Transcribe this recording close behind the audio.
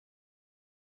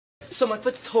So my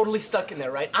foot's totally stuck in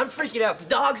there, right? I'm freaking out. The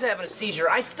dog's having a seizure.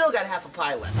 I still got half a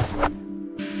pie left.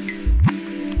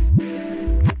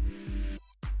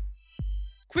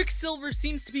 Quicksilver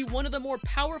seems to be one of the more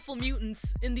powerful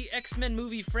mutants in the X-Men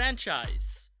movie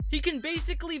franchise. He can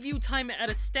basically view time at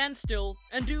a standstill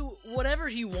and do whatever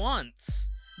he wants.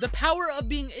 The power of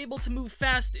being able to move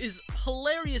fast is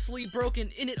hilariously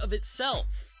broken in and of itself.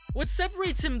 What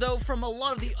separates him though from a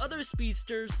lot of the other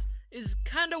speedsters is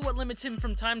kinda what limits him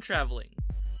from time traveling.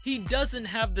 He doesn't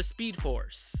have the speed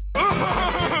force.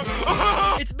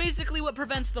 It's basically what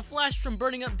prevents the Flash from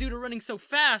burning up due to running so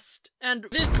fast, and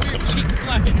this weird cheek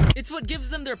flapping. It's what gives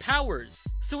them their powers.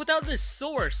 So without this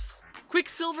source,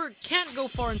 Quicksilver can't go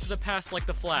far into the past like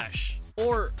the Flash.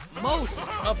 Or most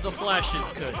of the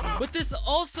Flashes could. But this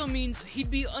also means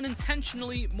he'd be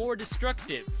unintentionally more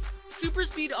destructive. Super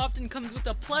speed often comes with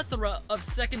a plethora of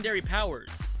secondary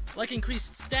powers, like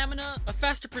increased stamina, a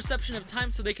faster perception of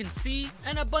time so they can see,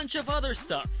 and a bunch of other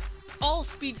stuff. All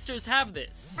speedsters have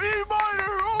this.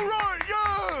 Alright,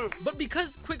 yeah! But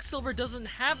because Quicksilver doesn't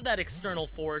have that external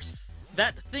force,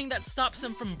 that thing that stops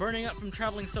him from burning up from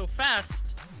traveling so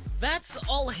fast, that's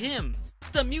all him.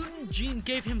 The mutant gene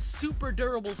gave him super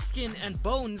durable skin and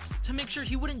bones to make sure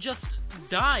he wouldn't just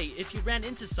die if he ran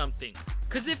into something.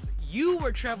 Cause if you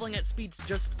were traveling at speeds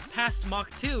just past Mach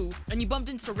 2 and you bumped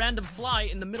into a random fly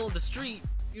in the middle of the street,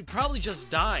 you'd probably just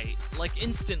die, like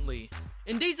instantly.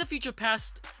 In Days of Future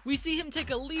Past, we see him take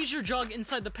a leisure jog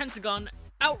inside the Pentagon,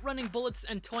 outrunning bullets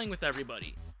and toying with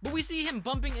everybody. But we see him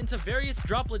bumping into various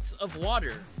droplets of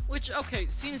water, which, okay,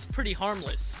 seems pretty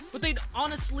harmless, but they'd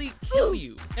honestly kill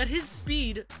you. At his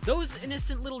speed, those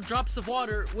innocent little drops of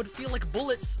water would feel like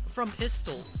bullets from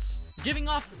pistols, giving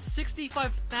off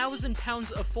 65,000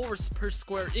 pounds of force per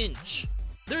square inch.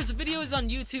 There's videos on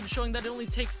YouTube showing that it only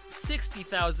takes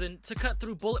 60,000 to cut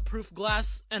through bulletproof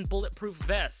glass and bulletproof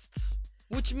vests,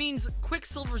 which means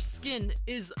Quicksilver's skin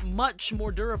is much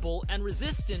more durable and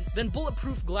resistant than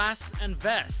bulletproof glass and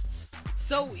vests.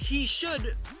 So he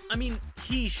should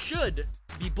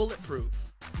be bulletproof.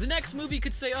 The next movie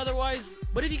could say otherwise,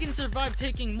 but if he can survive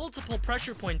taking multiple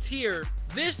pressure points here,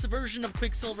 this version of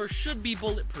Quicksilver should be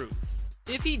bulletproof.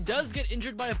 If he does get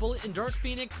injured by a bullet in Dark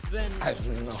Phoenix, then...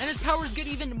 And his powers get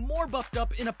even more buffed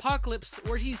up in Apocalypse,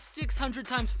 where he's 600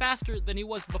 times faster than he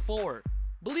was before.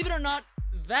 Believe it or not,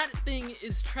 that thing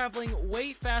is traveling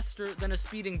way faster than a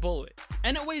speeding bullet,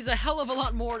 and it weighs a hell of a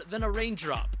lot more than a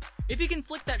raindrop. If he can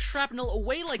flick that shrapnel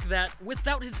away like that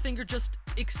without his finger just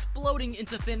exploding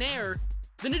into thin air,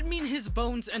 then it'd mean his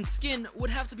bones and skin would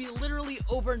have to be literally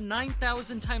over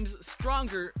 9,000 times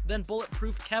stronger than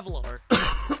bulletproof Kevlar.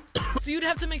 So you'd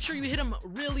have to make sure you hit him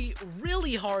really,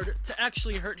 really hard to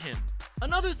actually hurt him.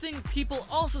 Another thing people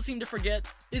also seem to forget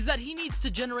is that he needs to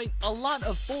generate a lot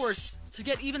of force to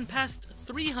get even past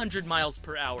 300 miles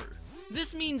per hour.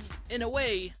 This means, in a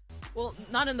way, well,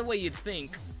 not in the way you'd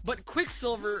think, but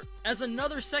Quicksilver, as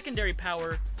another secondary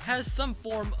power, has some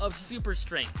form of super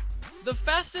strength. The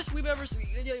fastest we've ever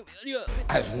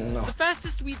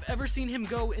seen him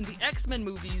go in the X-Men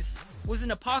movies was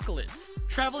in Apocalypse,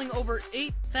 traveling over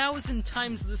 8,000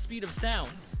 times the speed of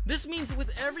sound. This means with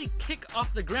every kick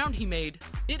off the ground he made,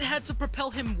 it had to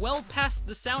propel him well past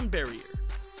the sound barrier.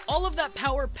 All of that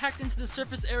power packed into the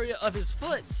surface area of his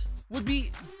foot would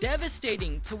be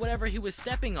devastating to whatever he was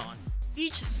stepping on.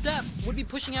 Each step would be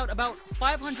pushing out about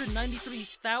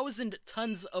 593,000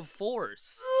 tons of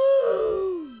force.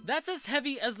 That's as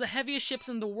heavy as the heaviest ships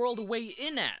in the world weigh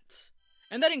in at.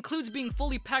 And that includes being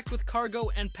fully packed with cargo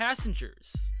and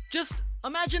passengers. Just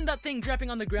imagine that thing dropping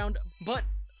on the ground, but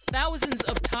thousands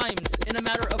of times in a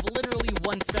matter of literally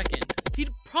 1 second.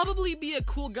 He'd probably be a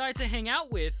cool guy to hang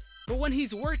out with, but when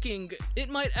he's working, it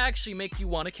might actually make you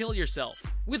want to kill yourself.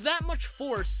 With that much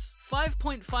force,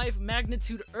 5.5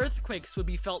 magnitude earthquakes would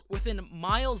be felt within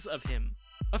miles of him.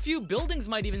 A few buildings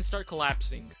might even start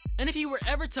collapsing. And if he were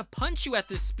ever to punch you at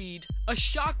this speed, a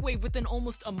shockwave within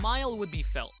almost a mile would be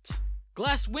felt.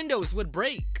 Glass windows would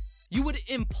break. You would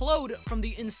implode from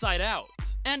the inside out.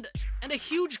 And a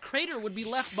huge crater would be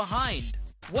left behind.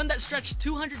 One that stretched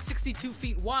 262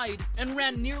 feet wide and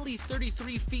ran nearly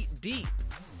 33 feet deep.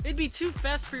 It'd be too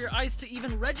fast for your eyes to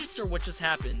even register what just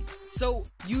happened. So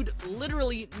you'd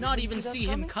literally not even see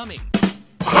him coming.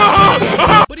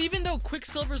 But even though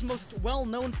Quicksilver's most well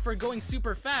known for going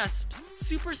super fast,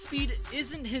 super speed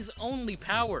isn't his only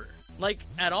power. Like,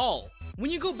 at all. When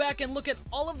you go back and look at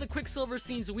all of the Quicksilver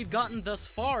scenes we've gotten thus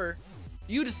far,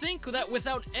 you'd think that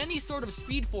without any sort of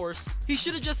speed force, he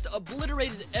should have just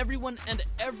obliterated everyone and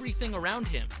everything around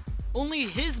him. Only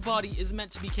his body is meant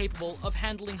to be capable of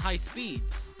handling high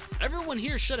speeds. Everyone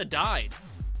here should have died.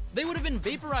 they would have been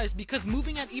vaporized because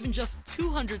moving at even just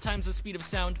 200 times the speed of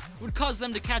sound would cause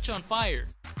them to catch on fire.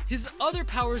 His other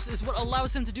powers is what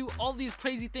allows him to do all these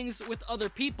crazy things with other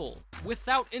people,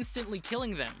 without instantly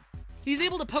killing them. He's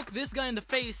able to poke this guy in the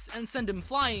face and send him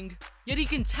flying, yet he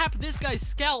can tap this guy's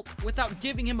scalp without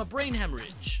giving him a brain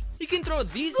hemorrhage. He can throw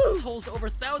these assholes over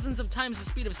thousands of times the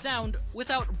speed of sound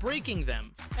without breaking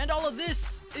them. And all of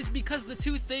this is because the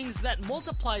two things that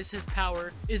multiplies his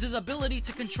power is his ability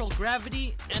to control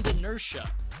gravity and inertia.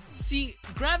 See,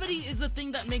 gravity is the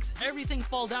thing that makes everything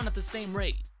fall down at the same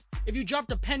rate. If you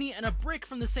dropped a penny and a brick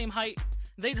from the same height,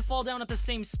 they'd fall down at the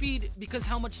same speed because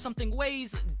how much something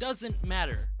weighs doesn't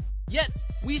matter. Yet,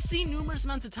 we see numerous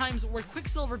amounts of times where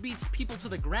Quicksilver beats people to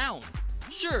the ground.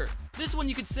 Sure, this one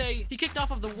you could say he kicked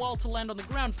off of the wall to land on the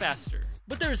ground faster.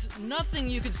 But there's nothing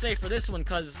you could say for this one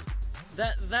cause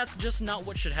that's just not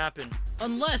what should happen.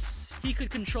 Unless he could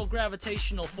control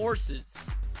gravitational forces.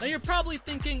 Now you're probably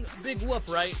thinking, big whoop,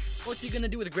 right? What's he gonna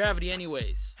do with gravity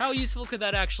anyways? How useful could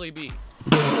that actually be?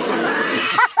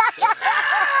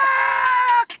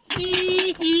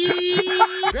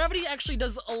 Gravity actually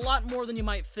does a lot more than you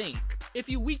might think. If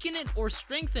you weaken it or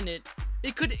strengthen it,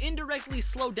 it could indirectly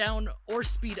slow down or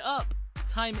speed up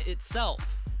time itself.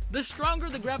 The stronger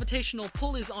the gravitational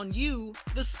pull is on you,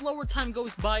 the slower time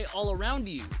goes by all around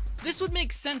you. This would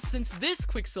make sense since this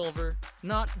Quicksilver,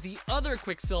 not the other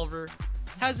Quicksilver,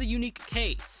 has a unique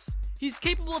case. He's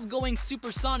capable of going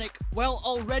supersonic while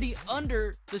already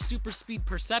under the super speed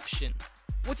perception.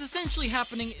 What's essentially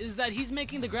happening is that he's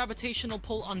making the gravitational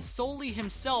pull on solely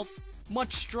himself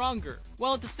much stronger,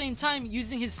 while at the same time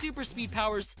using his super speed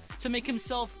powers to make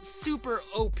himself super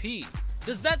OP.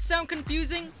 Does that sound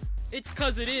confusing? It's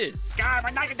cause it is. It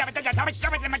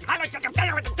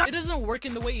doesn't work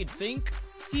in the way you'd think.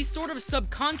 He sort of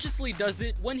subconsciously does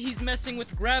it when he's messing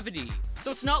with gravity,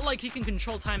 so it's not like he can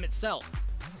control time itself.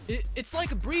 It's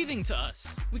like breathing to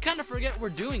us. We kind of forget we're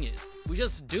doing it. We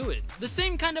just do it. The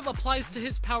same kind of applies to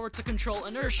his power to control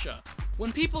inertia.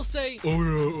 When people say,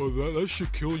 Oh yeah, that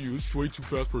should kill you. It's way too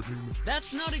fast for a human.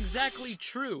 That's not exactly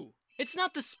true. It's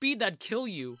not the speed that'd kill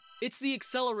you, it's the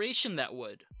acceleration that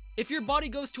would. If your body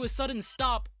goes to a sudden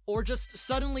stop, or just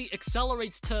suddenly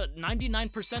accelerates to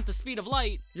 99% the speed of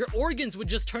light, your organs would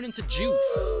just turn into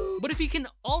juice. But if you can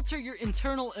alter your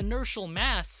internal inertial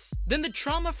mass, then the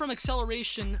trauma from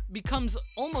acceleration becomes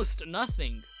almost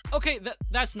nothing. Okay,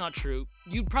 that's not true.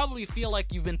 You'd probably feel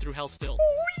like you've been through hell still.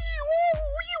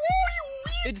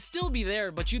 It'd still be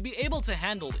there, but you'd be able to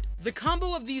handle it. The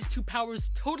combo of these two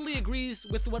powers totally agrees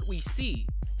with what we see.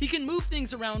 He can move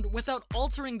things around without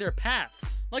altering their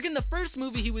paths. Like in the first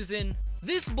movie he was in,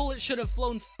 this bullet should have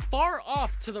flown far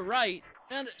off to the right,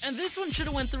 and this one should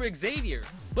have went through Xavier.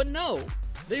 But no,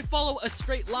 they follow a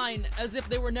straight line as if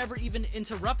they were never even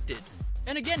interrupted.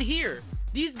 And again here,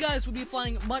 these guys would be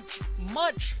flying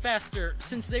much faster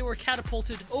since they were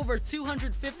catapulted over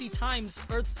 250 times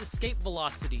Earth's escape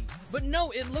velocity. But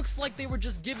no, it looks like they were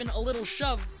just given a little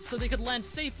shove so they could land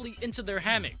safely into their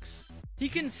hammocks. He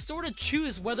can sort of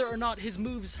choose whether or not his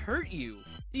moves hurt you,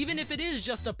 even if it is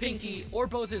just a pinky or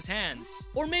both his hands.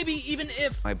 Or maybe even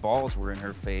if my balls were in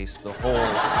her face the whole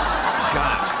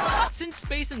shot. Since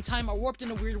space and time are warped in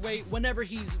a weird way whenever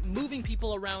he's moving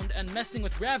people around and messing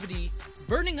with gravity,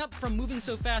 burning up from moving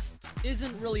so fast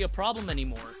isn't really a problem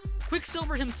anymore.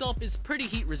 Quicksilver himself is pretty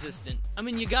heat resistant. I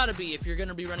mean, you gotta be if you're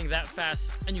gonna be running that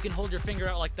fast and you can hold your finger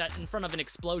out like that in front of an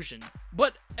explosion.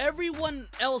 But everyone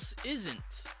else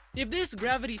isn't. If this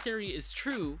gravity theory is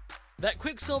true, that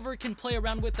Quicksilver can play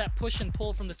around with that push and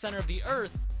pull from the center of the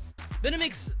Earth, then it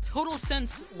makes total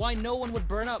sense why no one would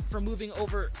burn up for moving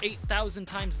over 8,000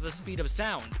 times the speed of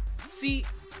sound. See,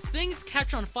 things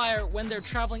catch on fire when they're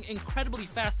traveling incredibly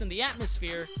fast in the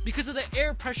atmosphere because of the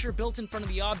air pressure built in front of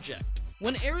the object.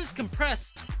 When air is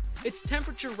compressed, its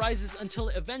temperature rises until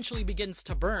it eventually begins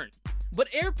to burn. But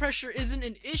air pressure isn't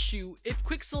an issue if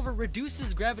Quicksilver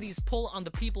reduces gravity's pull on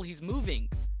the people he's moving.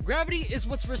 Gravity is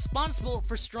what's responsible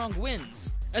for strong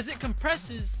winds. As it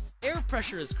compresses, air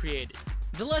pressure is created.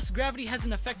 The less gravity has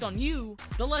an effect on you,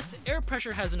 the less air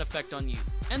pressure has an effect on you,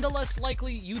 and the less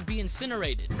likely you'd be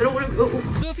incinerated.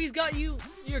 So if he's got you,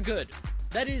 you're good.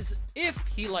 That is, if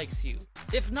he likes you.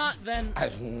 If not, then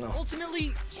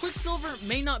ultimately, Quicksilver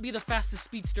may not be the fastest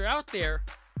speedster out there,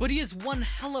 but he is one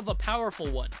hell of a powerful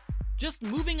one. Just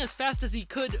moving as fast as he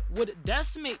could would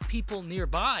decimate people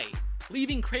nearby,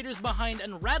 leaving craters behind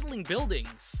and rattling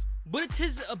buildings. But it's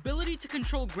his ability to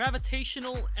control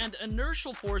gravitational and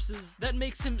inertial forces that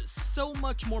makes him so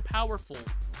much more powerful.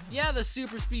 Yeah, the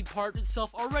super speed part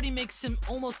itself already makes him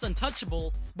almost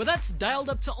untouchable, but that's dialed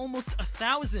up to almost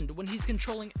 1,000 when he's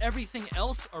controlling everything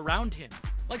else around him.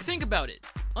 Like, think about it.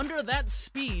 Under that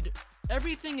speed,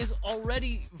 everything is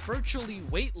already virtually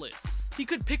weightless. He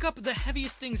could pick up the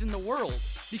heaviest things in the world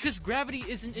because gravity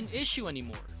isn't an issue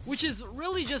anymore, which is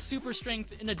really just super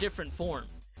strength in a different form.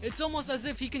 It's almost as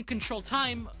if he can control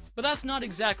time, but that's not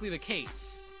exactly the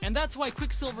case. And that's why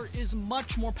Quicksilver is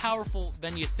much more powerful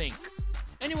than you think.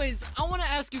 Anyways, I want to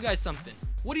ask you guys something.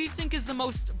 What do you think is the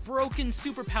most broken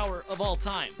superpower of all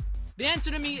time? The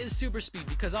answer to me is super speed,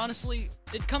 because honestly,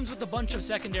 it comes with a bunch of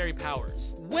secondary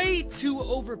powers. Way too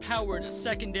overpowered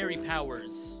secondary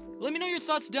powers. Let me know your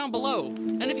thoughts down below.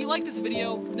 And if you like this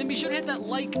video, then be sure to hit that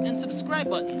like and subscribe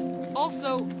button.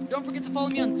 Also, don't forget to follow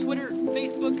me on Twitter,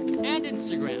 Facebook, and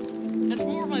Instagram. And for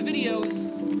more of my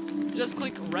videos, just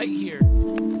click right here.